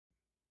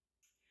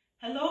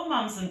Hello,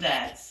 moms and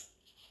dads.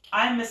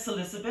 I'm Miss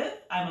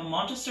Elizabeth. I'm a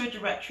Montessori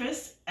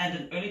directress and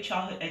an early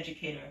childhood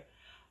educator.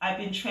 I've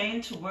been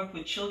trained to work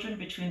with children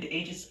between the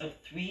ages of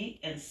 3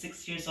 and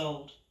 6 years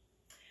old.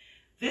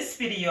 This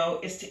video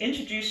is to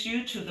introduce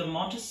you to the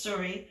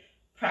Montessori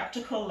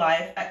Practical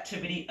Life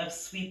activity of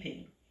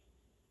sweeping.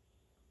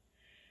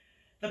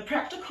 The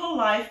practical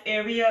life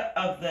area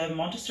of the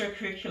Montessori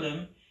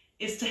curriculum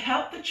is to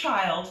help the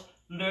child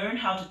learn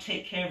how to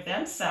take care of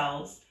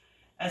themselves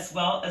as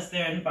well as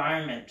their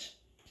environment.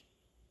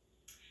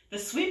 The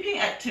sweeping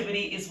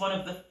activity is one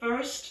of the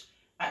first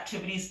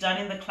activities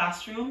done in the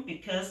classroom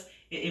because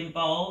it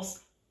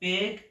involves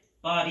big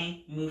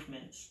body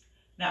movements.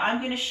 Now I'm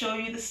going to show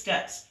you the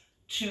steps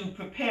to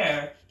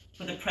prepare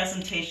for the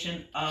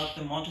presentation of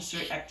the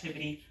Montessori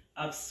activity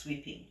of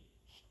sweeping.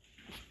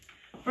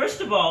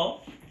 First of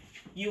all,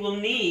 you will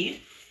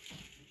need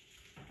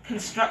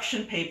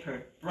construction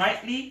paper,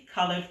 brightly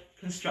colored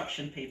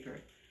construction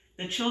paper.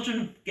 The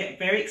children get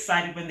very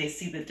excited when they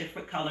see the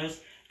different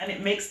colors, and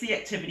it makes the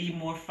activity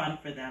more fun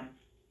for them.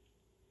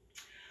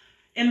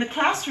 In the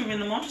classroom, in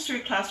the Montessori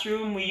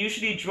classroom, we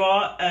usually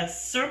draw a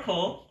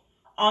circle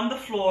on the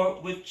floor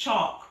with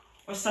chalk,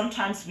 or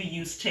sometimes we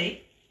use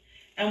tape,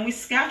 and we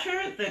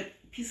scatter the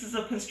pieces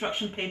of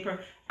construction paper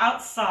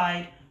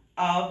outside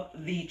of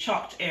the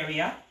chalked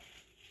area.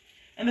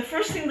 And the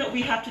first thing that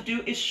we have to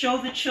do is show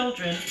the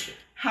children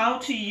how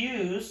to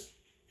use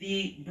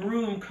the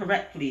broom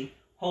correctly,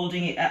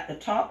 holding it at the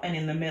top and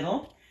in the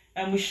middle.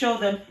 And we show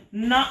them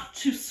not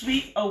to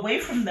sweep away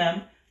from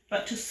them,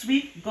 but to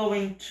sweep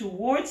going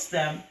towards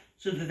them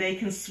so that they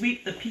can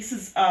sweep the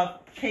pieces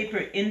of paper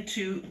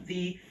into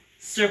the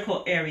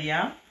circle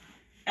area.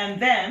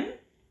 And then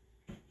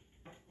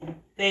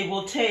they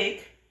will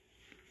take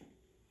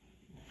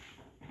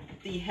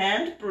the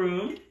hand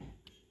broom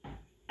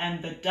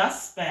and the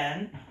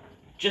dustpan,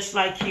 just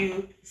like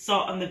you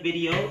saw on the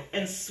video,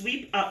 and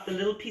sweep up the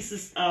little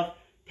pieces of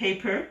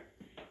paper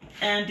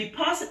and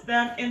deposit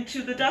them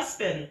into the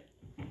dustbin.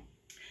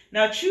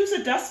 Now choose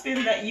a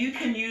dustbin that you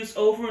can use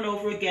over and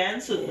over again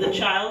so that the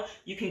child,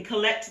 you can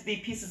collect the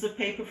pieces of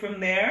paper from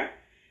there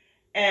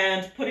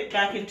and put it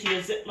back into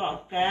your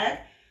Ziploc bag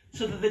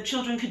so that the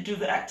children can do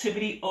the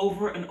activity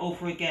over and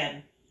over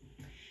again.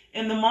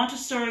 In the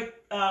Montessori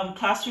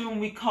classroom,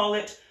 we call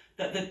it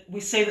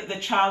we say that the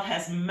child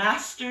has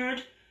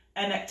mastered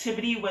an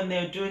activity when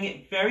they're doing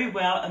it very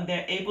well and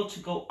they're able to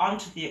go on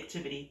to the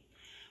activity.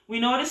 We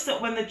notice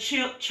that when the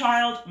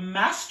child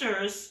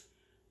masters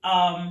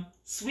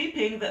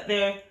sweeping, that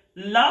they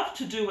love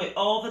to do it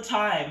all the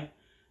time.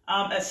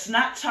 At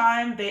snack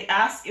time, they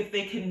ask if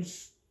they can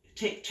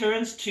take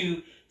turns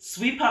to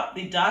sweep up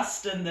the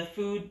dust and the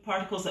food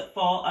particles that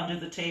fall under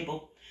the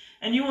table.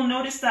 And you will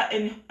notice that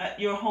at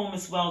your home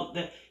as well,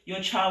 that your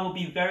child will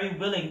be very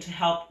willing to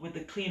help with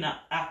the cleanup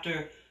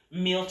after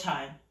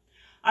mealtime.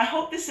 I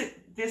hope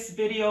this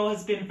video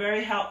has been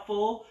very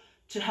helpful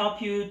to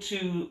help you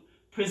to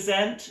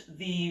present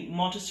the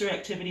Montessori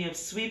activity of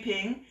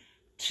sweeping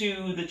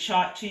to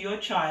your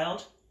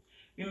child.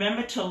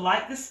 Remember to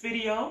like this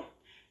video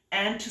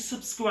and to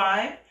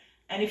subscribe,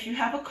 and if you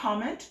have a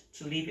comment,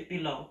 to leave it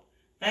below.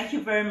 Thank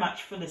you very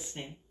much for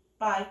listening.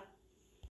 Bye.